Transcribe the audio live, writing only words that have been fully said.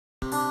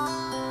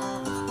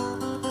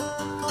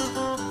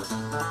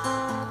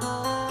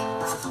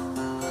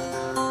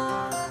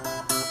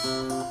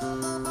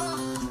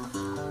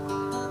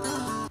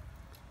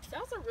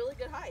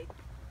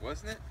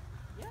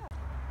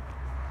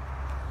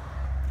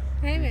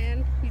Hey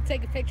man, you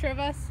take a picture of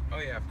us? Oh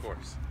yeah, of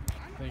course.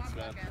 Thanks,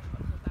 man.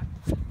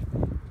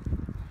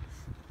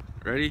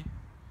 Ready?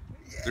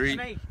 Yeah. 3,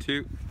 Snake.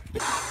 2.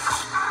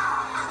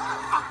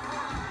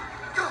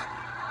 God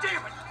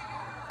damn it!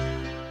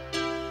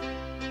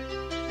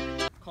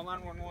 Call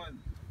 911.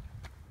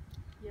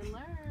 You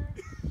learn.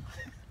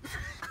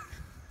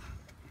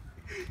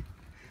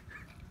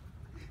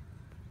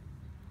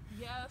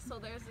 Yeah, so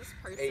there's this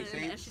person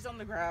and she's on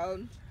the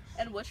ground.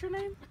 And what's your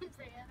name?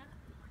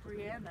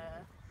 Brianna.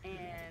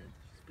 And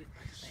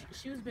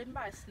she was bitten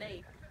by a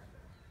snake.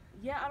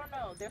 Yeah, I don't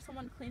know. There's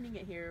someone cleaning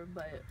it here,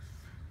 but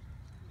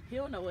he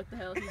don't know what the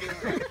hell he's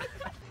doing.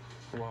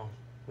 Whoa,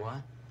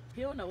 what?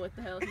 He don't know what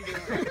the hell he's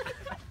doing.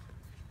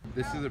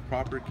 This is a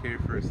proper care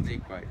for a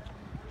snake bite.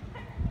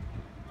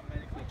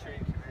 Medically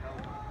trained can help.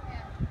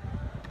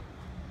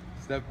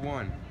 Step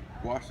 1.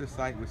 Wash the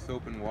site with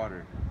soap and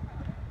water.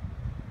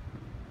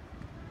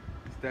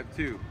 Step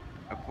 2.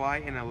 Apply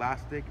an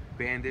elastic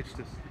bandage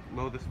to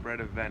slow the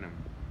spread of venom.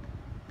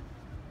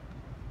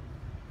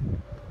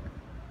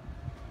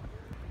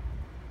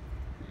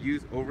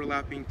 Use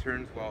overlapping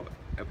turns while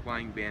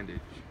applying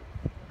bandage.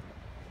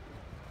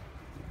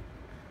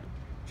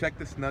 Check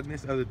the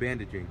snugness of the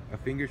bandaging. A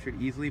finger should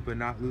easily but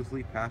not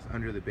loosely pass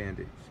under the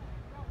bandage.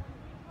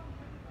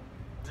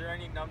 Is there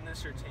any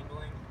numbness or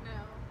tingling? No.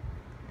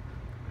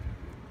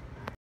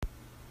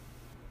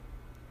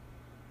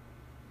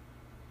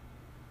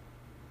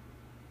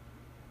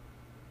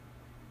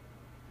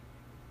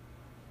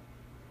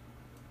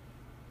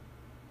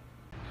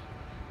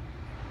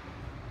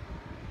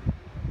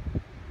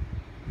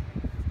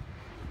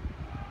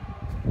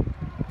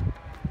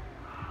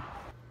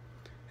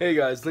 Hey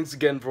guys, thanks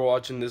again for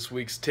watching this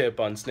week's tip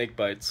on snake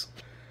bites.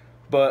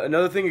 But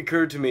another thing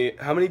occurred to me,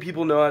 how many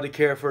people know how to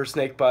care for a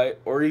snake bite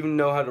or even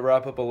know how to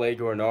wrap up a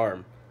leg or an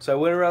arm? So I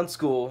went around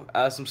school,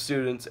 asked some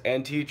students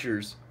and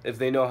teachers if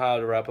they know how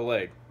to wrap a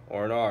leg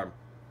or an arm.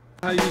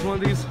 How to use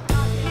one of these?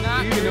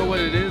 Not Do you even know what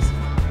it is?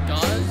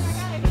 Does?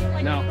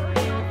 No.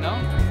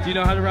 No? Do you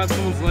know how to wrap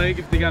someone's leg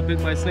if they got bit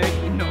by a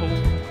snake? No.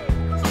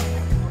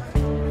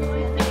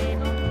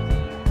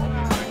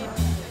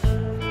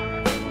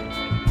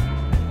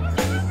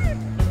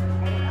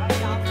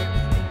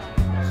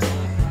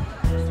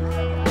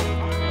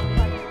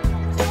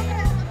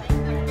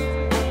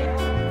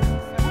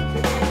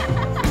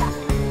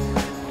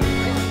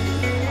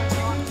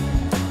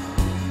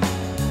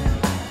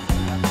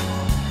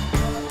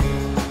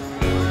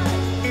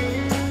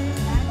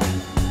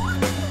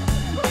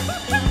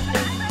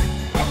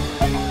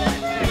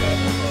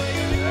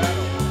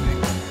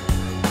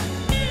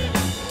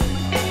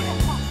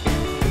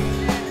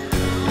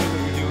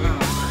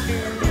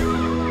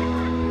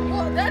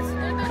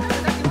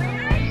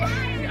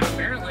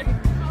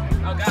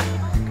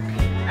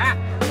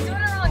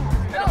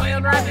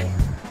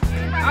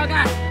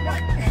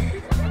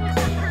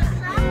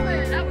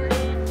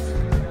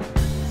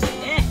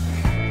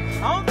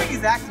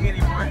 Acting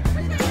anymore.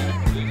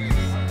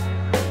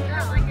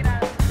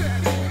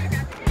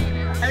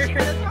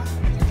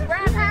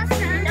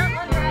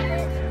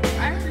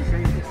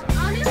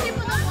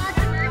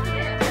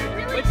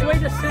 Which way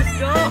does sis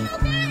go?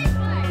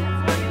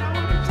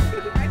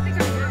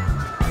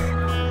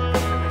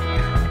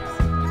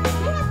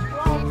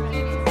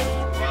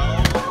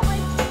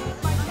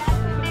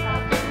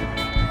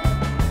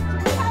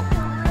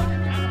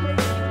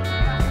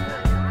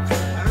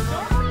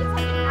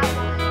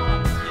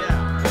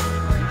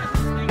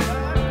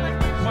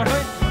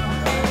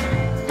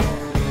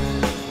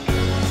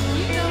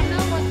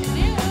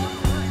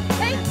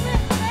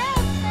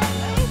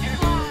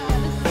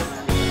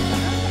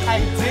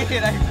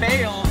 I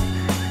failed.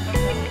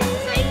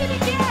 Take it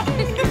again.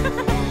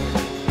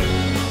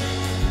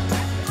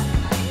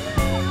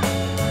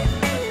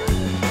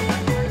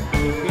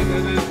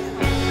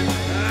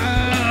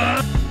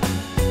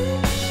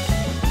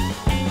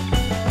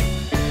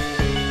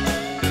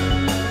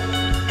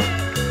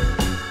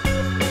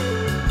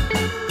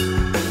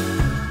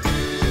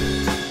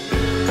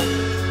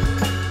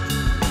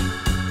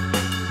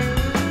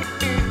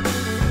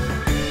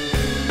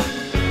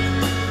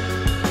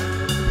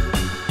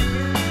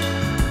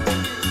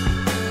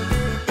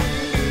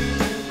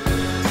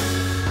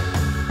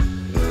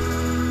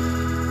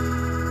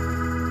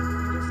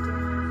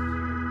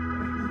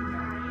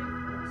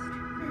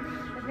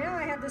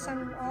 This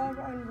all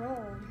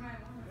unrolled.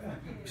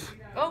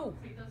 Oh!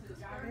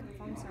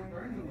 I'm sorry,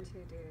 what did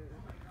you do?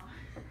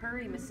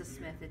 Hurry, Mrs.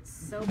 Smith. It's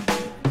so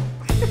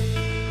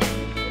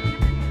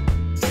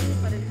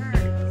but it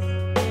hurts.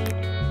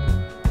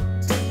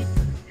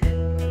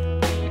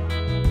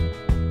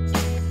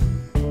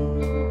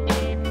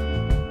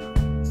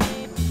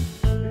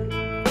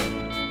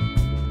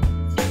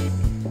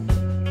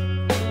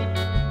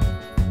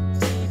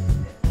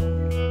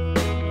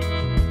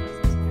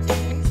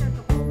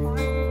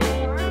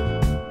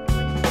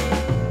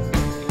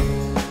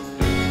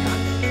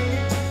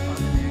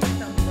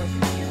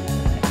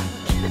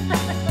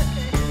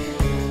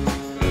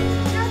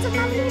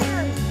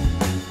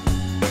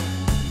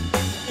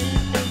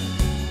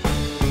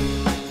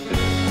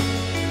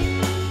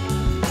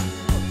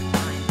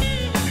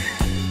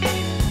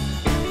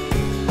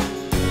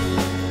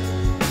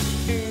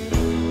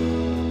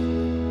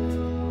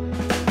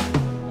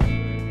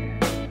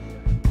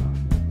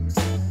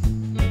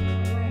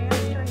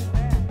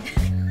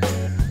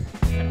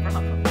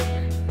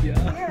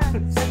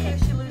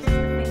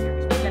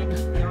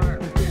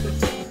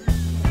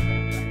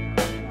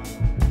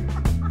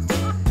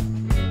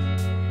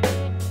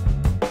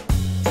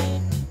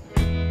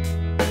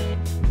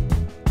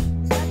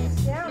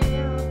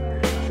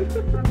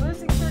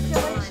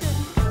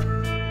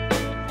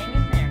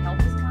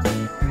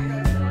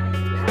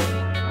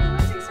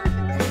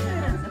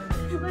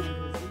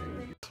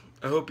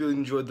 you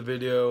enjoyed the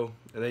video,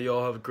 and that you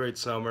all have a great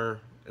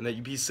summer, and that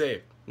you be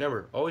safe.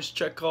 Remember, always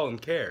check, call,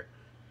 and care.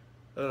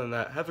 Other than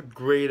that, have a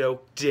great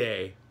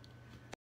day.